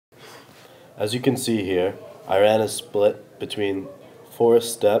As you can see here, Iran is split between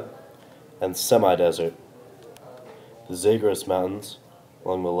forest steppe and semi-desert. The Zagros Mountains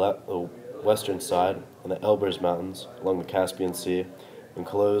along the western side and the Elburz Mountains along the Caspian Sea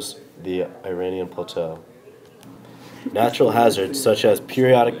enclose the Iranian Plateau. Natural hazards such as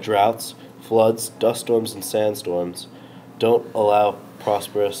periodic droughts, floods, dust storms, and sandstorms don't allow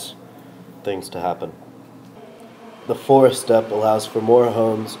prosperous things to happen. The forest steppe allows for more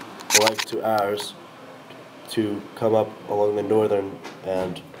homes like to ours to come up along the northern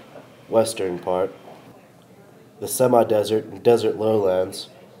and western part. The semi-desert and desert lowlands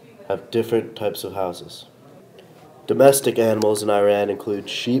have different types of houses. Domestic animals in Iran include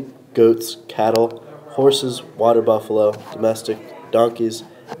sheep, goats, cattle, horses, water buffalo, domestic donkeys,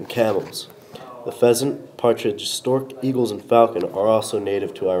 and camels. The pheasant, partridge, stork, eagles, and falcon are also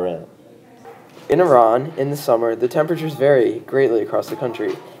native to Iran. In Iran, in the summer, the temperatures vary greatly across the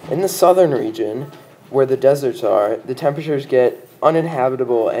country. In the southern region, where the deserts are, the temperatures get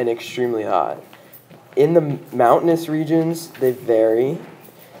uninhabitable and extremely hot. In the mountainous regions, they vary,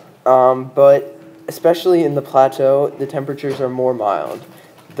 but especially in the plateau, the temperatures are more mild.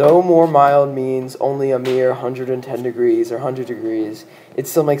 Though more mild means only a mere 110 degrees or 100 degrees, it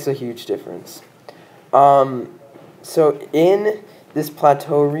still makes a huge difference. So in this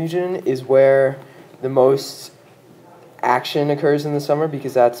plateau region is where the most action occurs in the summer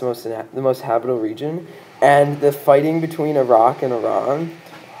because that's the most habitable region. And the fighting between Iraq and Iran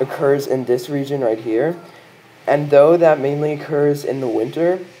occurs in this region right here. And though that mainly occurs in the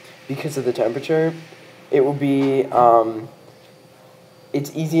winter because of the temperature, it will be,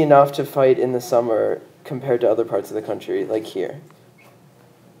 it's easy enough to fight in the summer compared to other parts of the country, like here.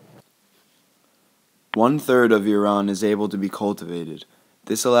 1/3 of Iran is able to be cultivated.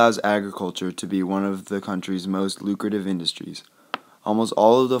 This allows agriculture to be one of the country's most lucrative industries. Almost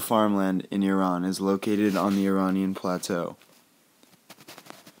all of the farmland in Iran is located on the Iranian Plateau.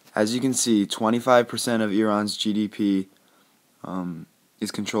 As you can see, 25% of Iran's GDP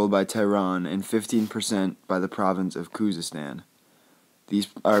is controlled by Tehran and 15% by the province of Khuzestan. These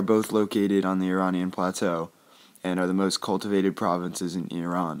are both located on the Iranian Plateau and are the most cultivated provinces in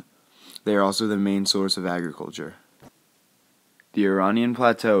Iran. They are also the main source of agriculture. The Iranian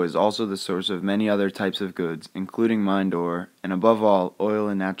Plateau is also the source of many other types of goods, including mined ore, and above all, oil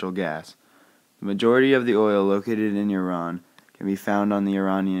and natural gas. The majority of the oil located in Iran can be found on the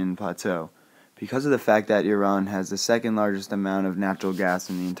Iranian Plateau. Because of the fact that Iran has the second largest amount of natural gas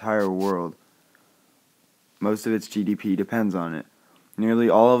in the entire world, most of its GDP depends on it. Nearly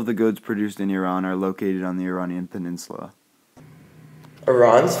all of the goods produced in Iran are located on the Iranian Peninsula.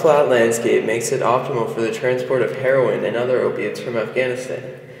 Iran's flat landscape makes it optimal for the transport of heroin and other opiates from Afghanistan.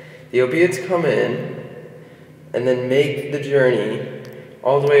 The opiates come in and then make the journey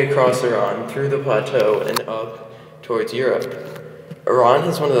all the way across Iran, through the plateau, and up towards Europe. Iran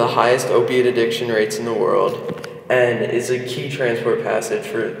has one of the highest opiate addiction rates in the world and is a key transport passage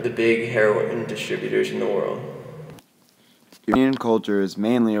for the big heroin distributors in the world. Iranian culture is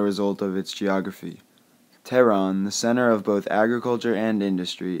mainly a result of its geography. Tehran, the center of both agriculture and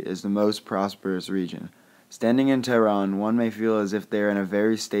industry, is the most prosperous region. Standing in Tehran, one may feel as if they are in a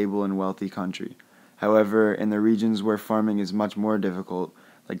very stable and wealthy country. However, in the regions where farming is much more difficult,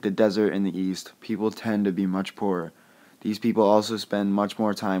 like the desert in the east, people tend to be much poorer. These people also spend much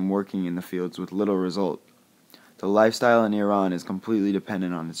more time working in the fields with little result. The lifestyle in Iran is completely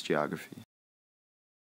dependent on its geography.